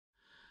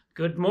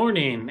Good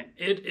morning.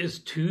 It is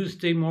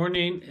Tuesday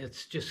morning.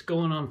 It's just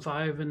going on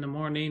 5 in the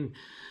morning.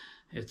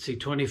 It's the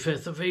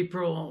 25th of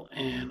April,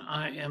 and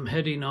I am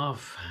heading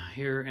off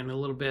here in a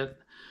little bit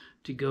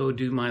to go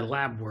do my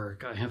lab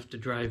work. I have to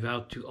drive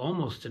out to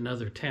almost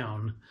another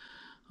town,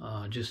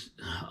 just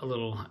a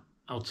little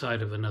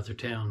outside of another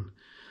town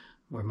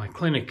where my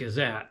clinic is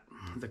at.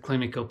 The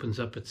clinic opens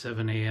up at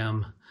 7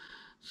 a.m.,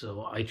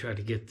 so I try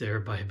to get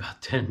there by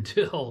about 10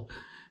 till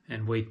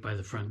and wait by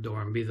the front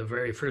door and be the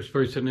very first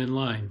person in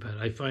line. But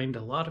I find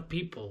a lot of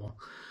people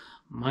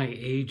my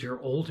age or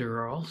older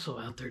are also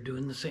out there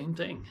doing the same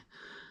thing,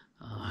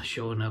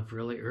 showing up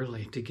really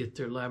early to get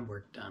their lab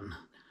work done.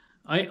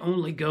 I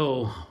only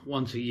go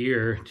once a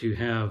year to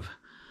have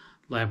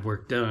lab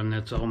work done.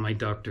 That's all my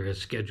doctor has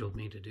scheduled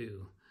me to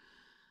do.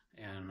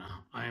 And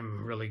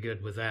I'm really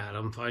good with that.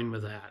 I'm fine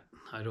with that.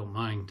 I don't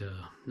mind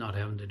not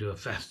having to do a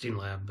fasting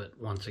lab, but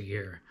once a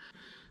year.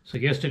 So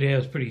yesterday I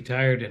was pretty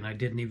tired and I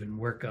didn't even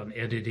work on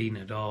editing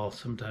at all.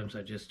 Sometimes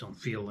I just don't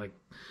feel like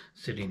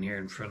sitting here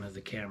in front of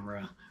the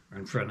camera or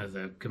in front of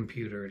the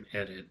computer and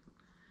edit.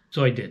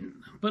 So I didn't,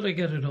 but I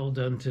got it all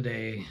done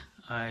today.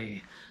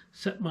 I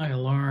set my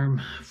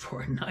alarm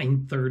for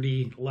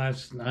 9:30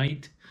 last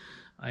night.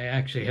 I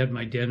actually had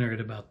my dinner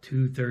at about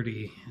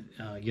 2:30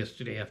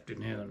 yesterday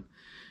afternoon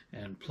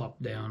and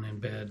plopped down in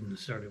bed and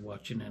started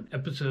watching an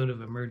episode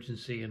of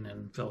Emergency and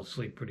then fell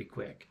asleep pretty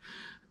quick.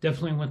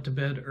 Definitely went to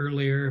bed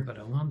earlier, but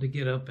I wanted to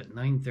get up at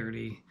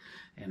 9:30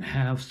 and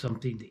have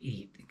something to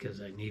eat because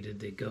I needed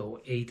to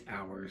go 8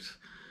 hours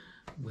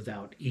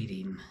without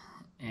eating,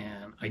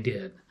 and I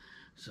did.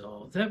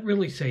 So that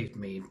really saved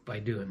me by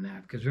doing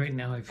that, because right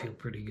now I feel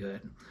pretty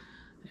good.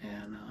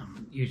 And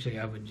usually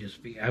I would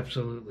just be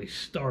absolutely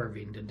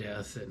starving to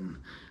death and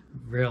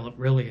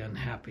really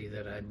unhappy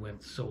that I'd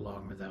went so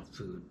long without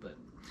food. But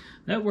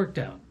that worked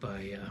out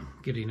by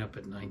getting up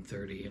at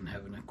 9:30 and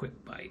having a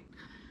quick bite.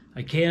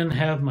 I can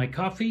have my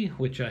coffee,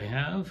 which I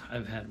have.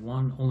 I've had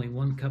only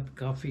one cup of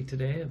coffee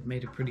today. I've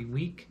made it pretty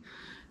weak,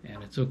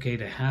 and it's okay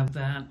to have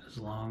that as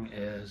long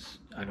as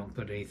I don't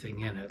put anything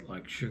in it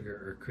like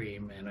sugar or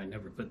cream, and I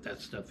never put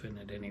that stuff in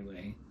it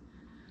anyway.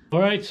 All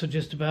right, so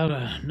just about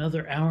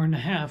another hour and a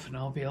half and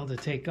I'll be able to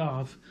take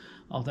off.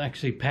 I'll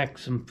actually pack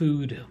some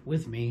food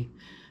with me,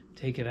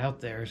 take it out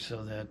there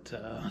so that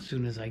as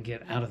soon as I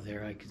get out of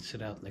there, I can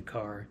sit out in the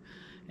car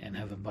and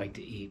have a bite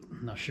to eat.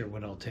 I'm not sure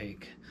what I'll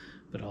take,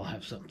 but I'll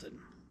have something.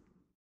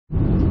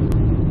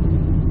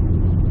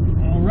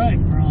 All right,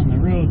 we're on the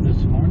road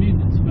this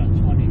morning. It's about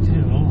 22.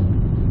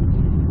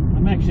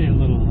 I'm actually a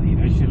little late.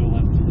 I should have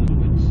left a little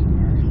bit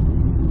sooner.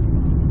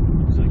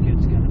 Looks like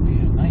it's going to be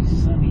a nice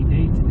sunny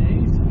day today,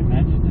 so I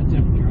imagine the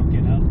temperature will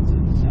get out to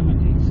the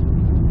 70s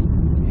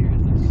here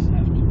this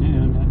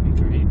afternoon. That'd be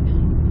great.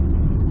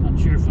 Not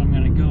sure if I'm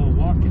going to go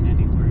walking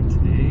anywhere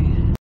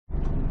today.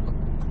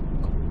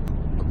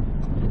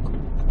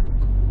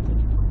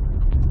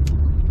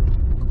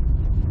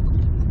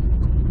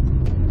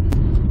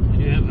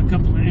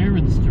 Couple of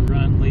errands to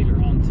run later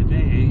on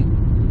today,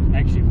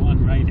 actually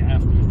one right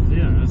after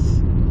this,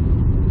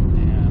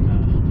 and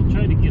I'll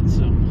try to get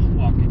some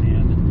walking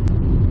in,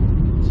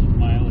 some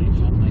mileage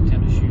on my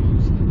tennis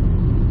shoes.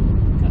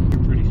 Got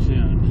there pretty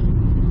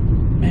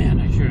soon.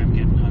 Man, I sure am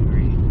getting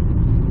hungry.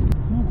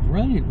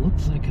 Alright,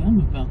 looks like I'm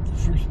about the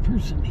first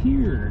person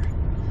here.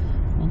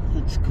 Well,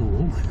 that's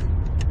cool.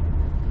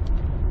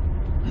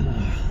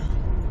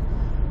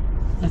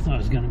 I thought I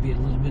was going to be a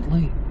little bit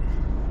late.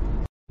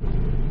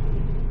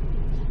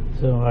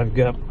 So I've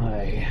got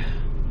my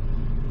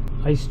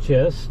ice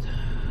chest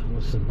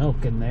with some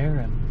milk in there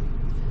and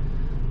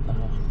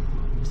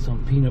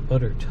some peanut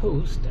butter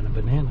toast and a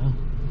banana.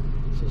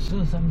 So as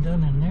soon as I'm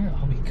done in there,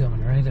 I'll be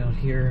coming right out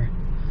here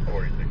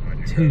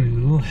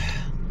to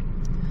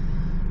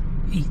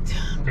eat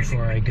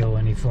before I go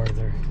any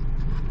farther.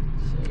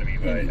 So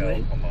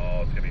anyway,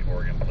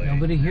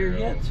 nobody here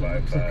yet, so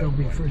it looks like I'll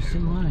be first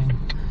in line.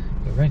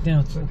 But right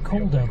now it's a little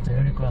cold out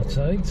there to go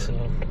outside, so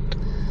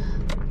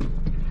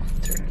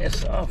turn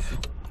this off.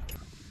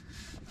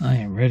 I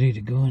am ready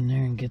to go in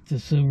there and get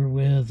this over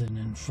with, and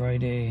then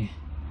Friday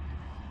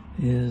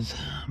is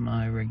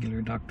my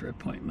regular doctor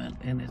appointment,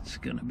 and it's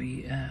gonna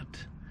be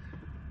at,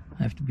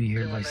 I have to be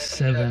here by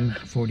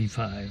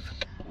 7:45,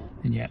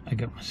 and yeah, I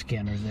got my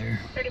scanner there.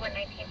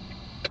 3119.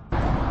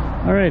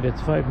 All right,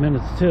 it's 5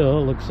 minutes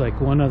till. Looks like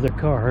one other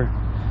car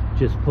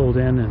just pulled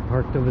in and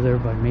parked over there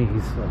by me,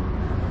 so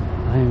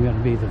I am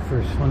gonna be the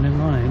first one in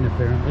line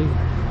apparently.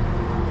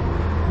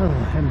 Oh,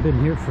 I haven't been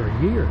here for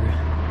a year.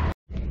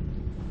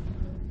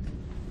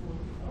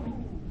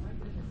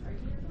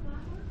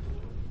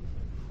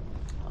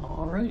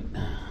 All right,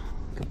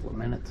 a couple of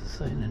minutes of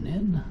signing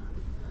in.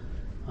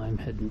 I'm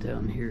heading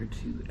down here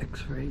to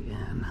X-ray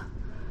and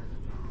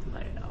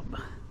lab.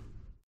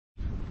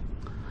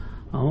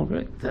 All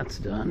right, that's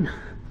done.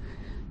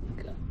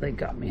 They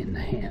got me in the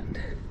hand.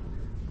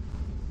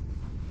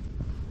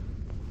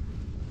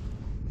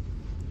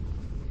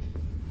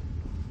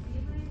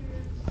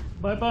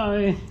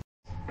 Bye-bye.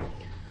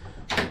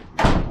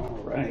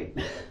 All right.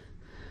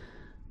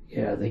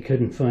 Yeah, they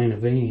couldn't find a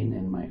vein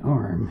in my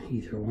arm,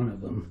 either one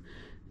of them.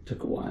 It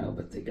took a while,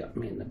 but they got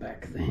me in the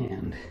back of the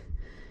hand.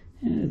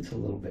 And it's a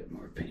little bit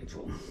more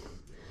painful.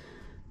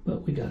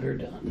 But we got her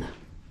done.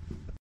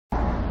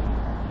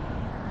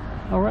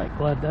 All right,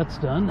 glad that's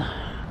done.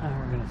 Now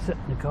we're gonna sit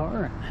in the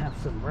car and have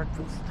some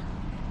breakfast.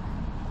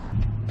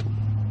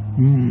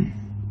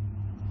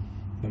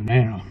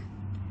 Banana.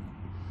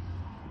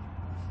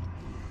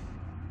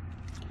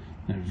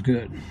 That was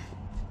good.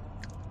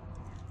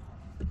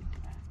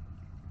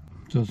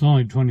 So it's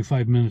only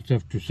 25 minutes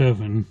after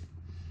 7,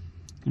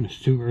 and it's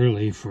too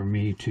early for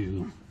me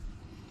to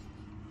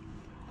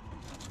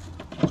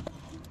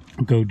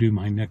go do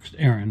my next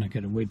errand. I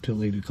gotta wait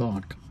till 8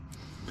 o'clock.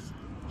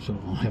 So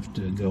I'll have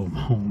to go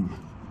home,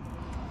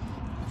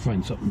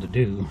 find something to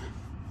do.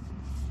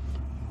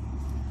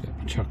 Got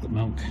my chocolate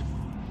milk.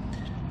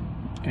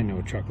 I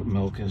know chocolate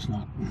milk is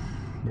not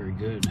very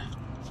good.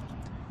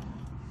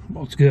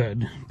 Well, it's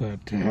good, but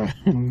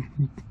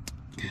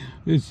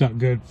it's not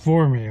good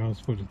for me,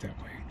 let's put it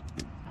that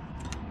way.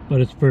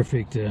 But it's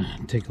perfect to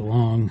take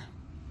along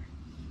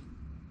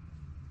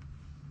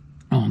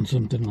on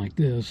something like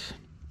this.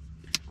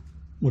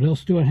 What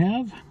else do I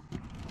have?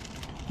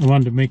 I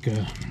wanted to make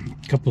a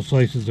couple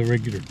slices of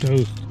regular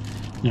toast,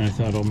 and I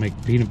thought I'll make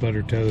peanut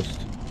butter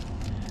toast.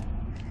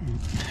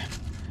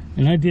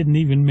 And I didn't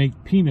even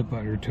make peanut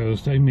butter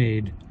toast, I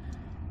made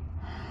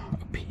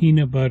a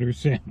peanut butter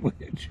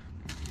sandwich.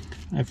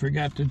 I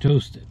forgot to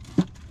toast it,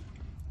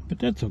 but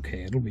that's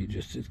okay, it'll be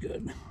just as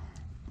good.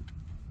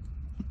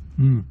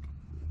 I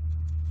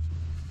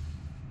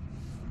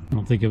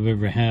don't think I've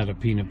ever had a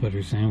peanut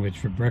butter sandwich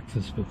for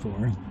breakfast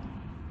before.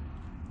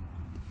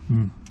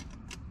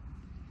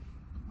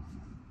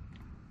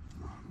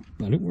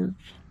 But it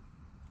works.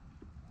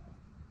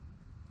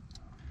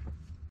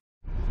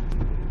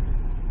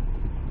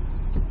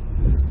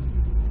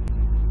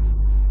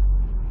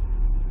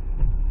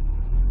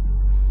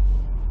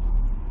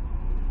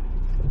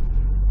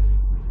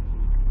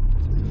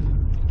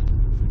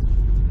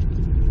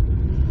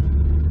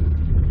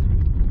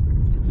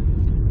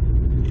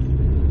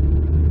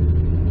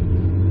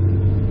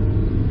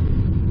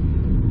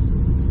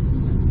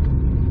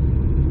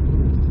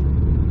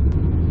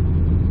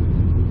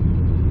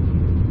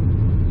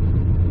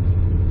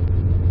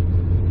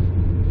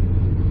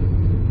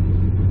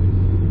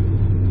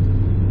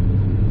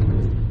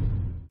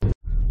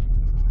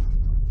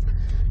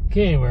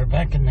 Okay, we're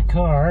back in the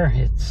car.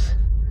 It's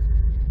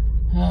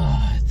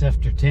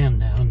after 10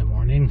 now in the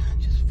morning.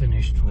 Just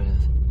finished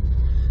with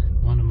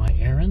one of my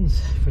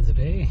errands for the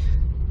day.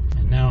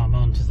 And now I'm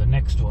on to the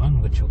next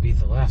one, which will be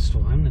the last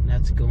one, and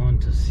that's going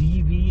to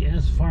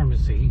CVS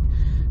Pharmacy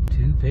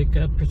to pick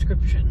up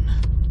prescription.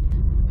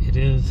 It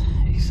is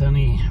a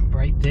sunny,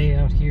 bright day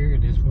out here.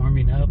 It is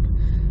warming up.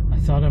 I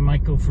thought I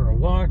might go for a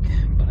walk,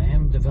 but I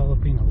am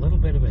developing a little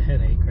bit of a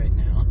headache right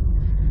now.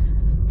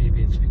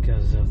 Maybe it's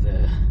because of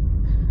the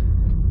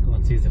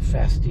through the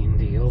fasting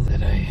deal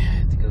that I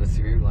had to go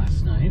through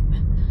last night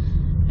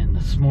and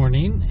this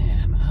morning,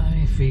 and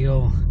I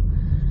feel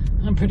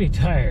I'm pretty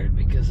tired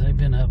because I've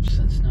been up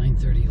since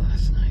 9:30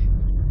 last night.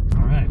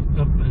 Alright,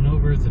 up and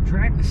over the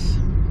tracks,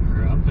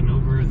 or up and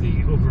over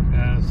the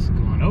overpass,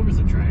 going over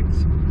the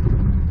tracks.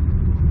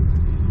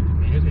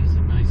 It is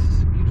a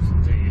nice, beautiful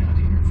day out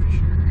here for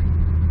sure.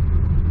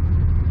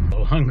 A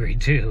little hungry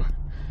too.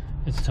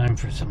 It's time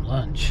for some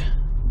lunch.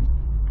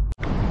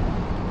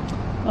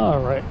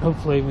 Alright,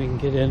 hopefully we can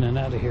get in and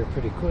out of here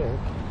pretty quick.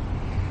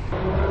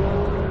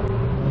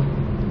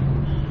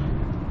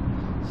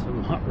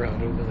 Some hot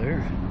rod over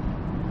there.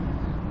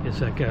 Guess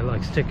that guy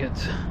likes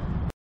tickets.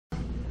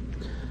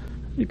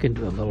 You can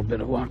do a little bit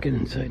of walking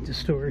inside the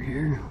store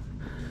here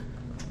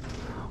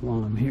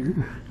while I'm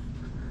here.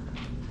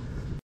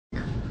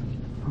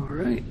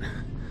 Alright,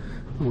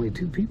 only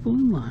 2 people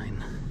in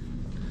line.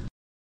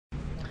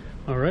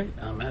 Alright,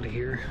 I'm out of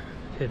here.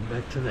 Head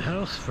back to the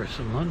house for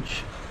some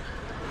lunch.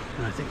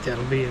 And I think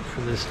that'll be it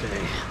for this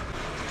day.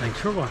 Thanks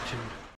for watching.